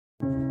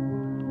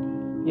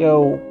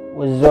Yo,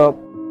 what's up?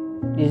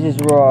 This is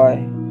Roy,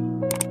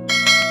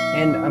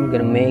 and I'm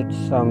gonna make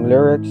some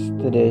lyrics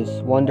to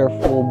this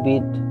wonderful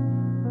beat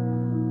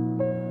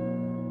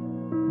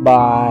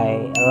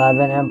by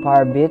 11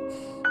 Empire Beats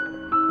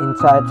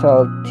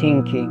entitled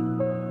Thinking.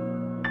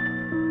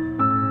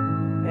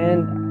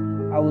 And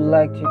I would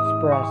like to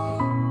express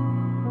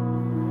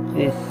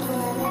these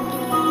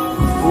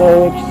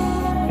lyrics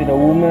to the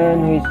woman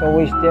who is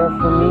always there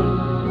for me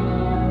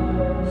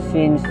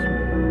since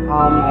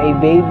I'm a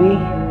baby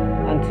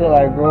until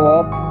I grow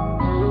up.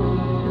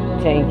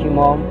 Thank you,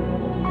 Mom.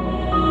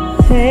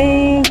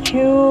 Thank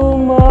you,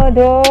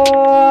 Mother.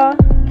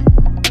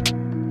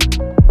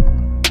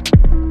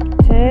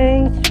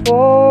 Thanks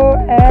for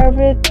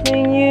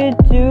everything you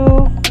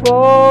do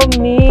for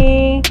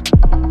me.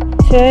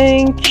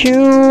 Thank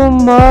you,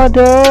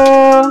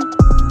 Mother.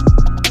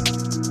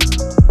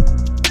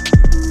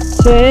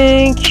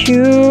 Thank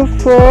you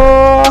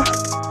for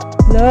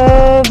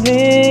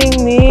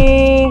loving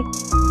me.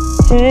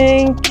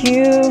 Thank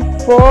you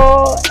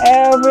for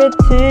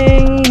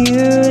everything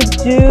you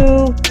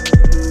do.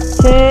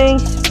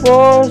 Thanks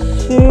for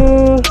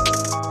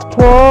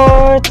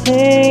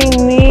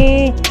supporting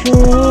me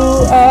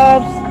through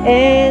ups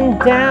and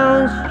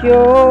downs.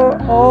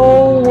 You're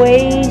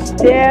always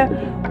there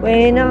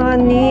when I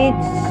need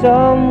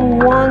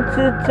someone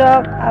to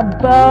talk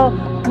about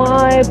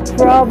my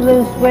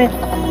problems. When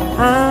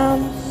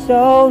I'm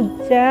so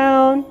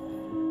down,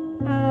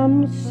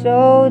 I'm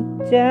so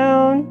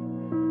down,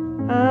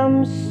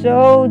 I'm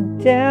so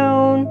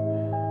down,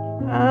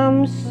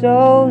 I'm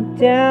so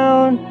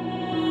down.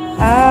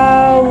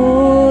 I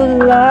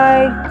would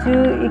like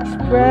to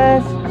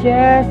express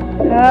just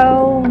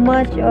how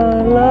much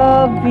I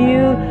love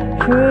you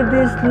through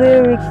these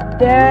lyrics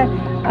that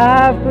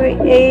I've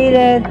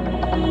created.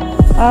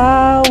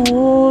 I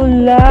would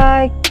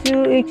like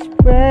to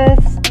express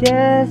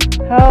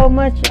just how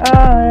much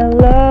I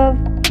love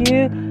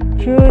you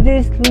through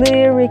these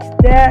lyrics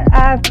that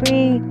I've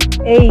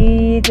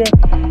created.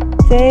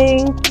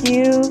 Thank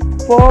you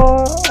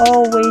for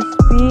always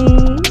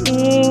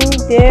being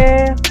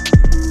there.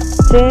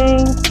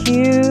 Thank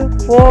you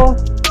for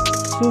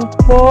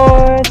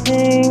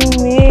supporting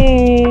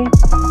me.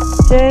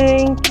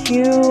 Thank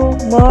you,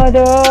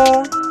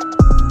 Mother.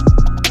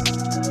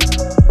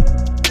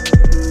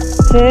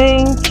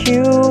 Thank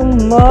you,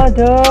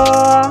 Mother.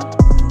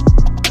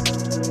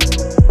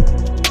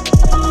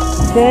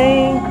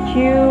 Thank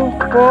you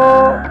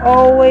for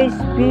always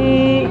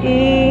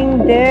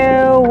being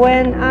there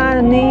when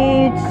I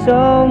need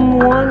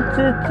someone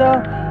to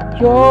talk.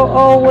 You're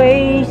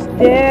always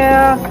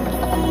there,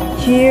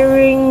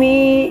 cheering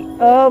me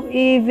up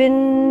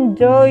even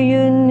though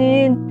you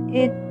need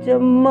it the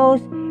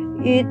most.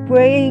 It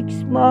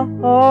breaks my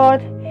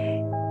heart.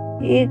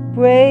 It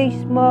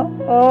breaks my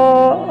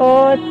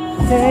heart.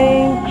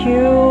 Thank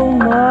you,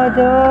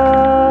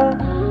 Mother.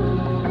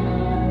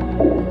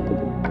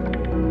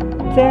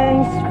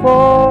 Thanks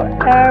for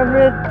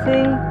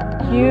everything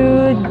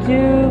you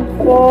do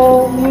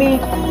for me.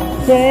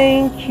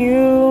 Thank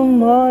you,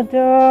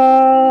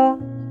 Mother.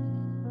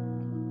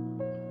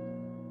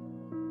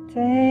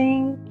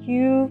 Thank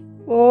you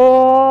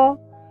for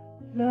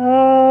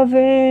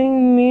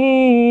loving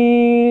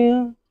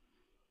me.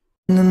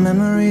 The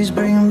memories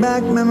bring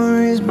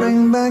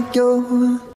back your